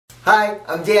Hi,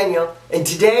 I'm Daniel, and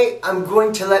today I'm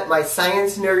going to let my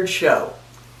science nerd show.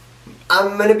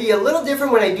 I'm going to be a little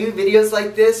different when I do videos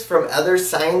like this from other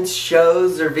science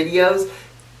shows or videos,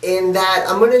 in that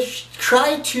I'm going to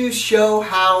try to show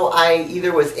how I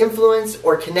either was influenced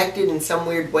or connected in some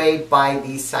weird way by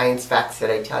these science facts that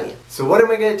I tell you. So what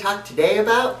am I going to talk today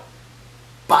about?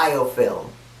 Biofilm.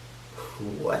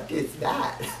 What is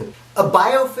that? A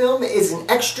biofilm is an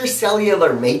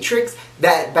extracellular matrix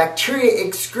that bacteria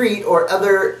excrete or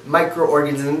other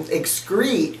microorganisms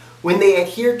excrete when they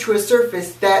adhere to a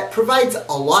surface that provides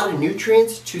a lot of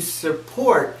nutrients to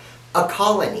support a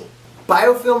colony.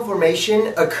 Biofilm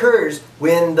formation occurs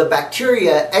when the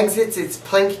bacteria exits its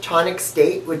planktonic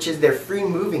state, which is their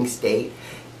free-moving state,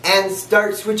 and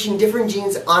starts switching different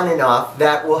genes on and off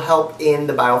that will help in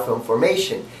the biofilm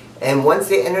formation. And once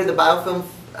they enter the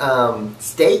biofilm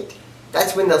state,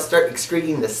 that's when they'll start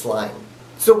excreting the slime.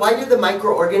 So why do the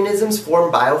microorganisms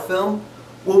form biofilm?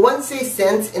 Well, once they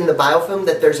sense in the biofilm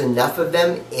that there's enough of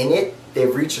them in it,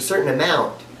 they've reached a certain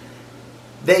amount,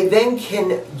 they then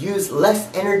can use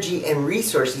less energy and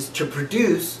resources to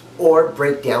produce or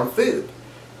break down food.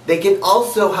 They can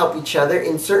also help each other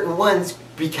in certain ones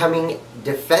becoming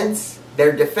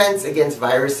their defense against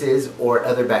viruses or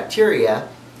other bacteria,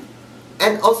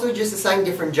 and also just assign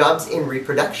different jobs in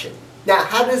reproduction. Now,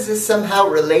 how does this somehow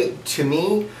relate to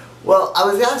me? Well,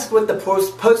 I was asked what the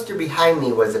poster behind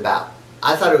me was about.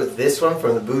 I thought it was this one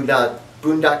from the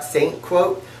Boondock Saint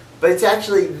quote, but it's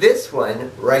actually this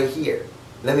one right here.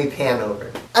 Let me pan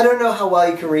over. I don't know how well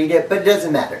you can read it, but it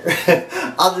doesn't matter.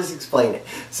 I'll just explain it.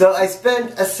 So I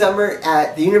spent a summer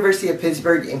at the University of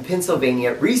Pittsburgh in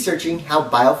Pennsylvania researching how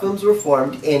biofilms were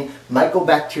formed in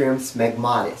Mycobacterium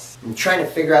smegmatis. I'm trying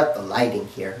to figure out the lighting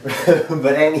here.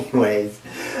 But anyways,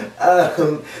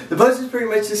 the post is pretty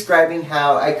much describing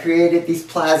how I created these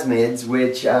plasmids,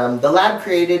 which the lab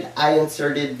created. I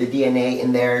inserted the DNA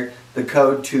in there, the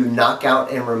code to knock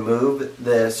out and remove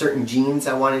the certain genes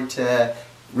I wanted to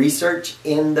research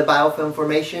in the biofilm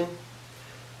formation.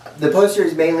 The poster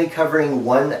is mainly covering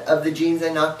one of the genes I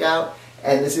knocked out,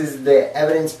 and this is the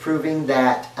evidence proving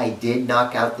that I did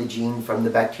knock out the gene from the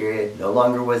bacteria. It no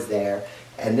longer was there.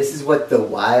 And this is what the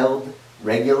wild,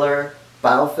 regular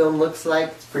biofilm looks like.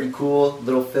 It's pretty cool,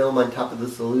 little film on top of the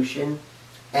solution.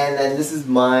 And then this is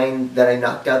mine that I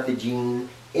knocked out the gene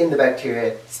in the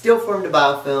bacteria. Still formed a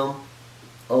biofilm.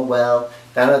 Oh well,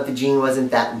 found out the gene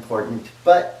wasn't that important,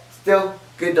 but still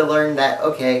good to learn that,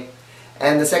 okay.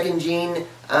 And the second gene,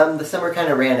 the summer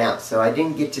kind of ran out, so I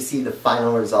didn't get to see the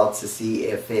final results to see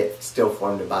if it still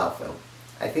formed a biofilm.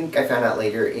 I think I found out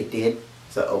later it did,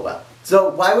 so oh well. So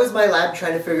why was my lab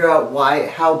trying to figure out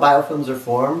how biofilms are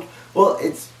formed? Well,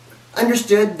 it's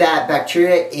understood that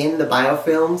bacteria in the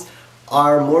biofilms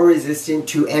are more resistant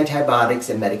to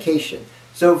antibiotics and medication.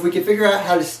 So if we could figure out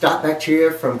how to stop bacteria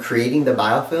from creating the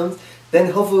biofilms,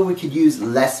 then hopefully we could use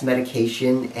less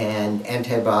medication and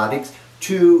antibiotics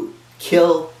to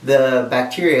kill the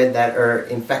bacteria that are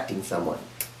infecting someone.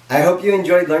 I hope you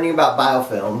enjoyed learning about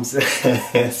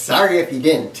biofilms. Sorry if you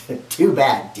didn't. Too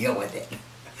bad. Deal with it.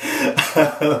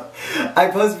 I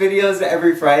post videos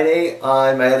every Friday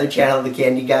on my other channel, The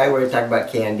Candy Guy, where I talk about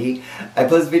candy. I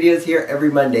post videos here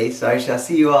every Monday, so I shall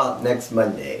see you all next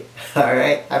Monday.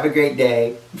 Alright, have a great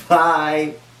day.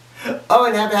 Bye. Oh,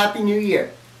 and have a Happy New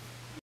Year.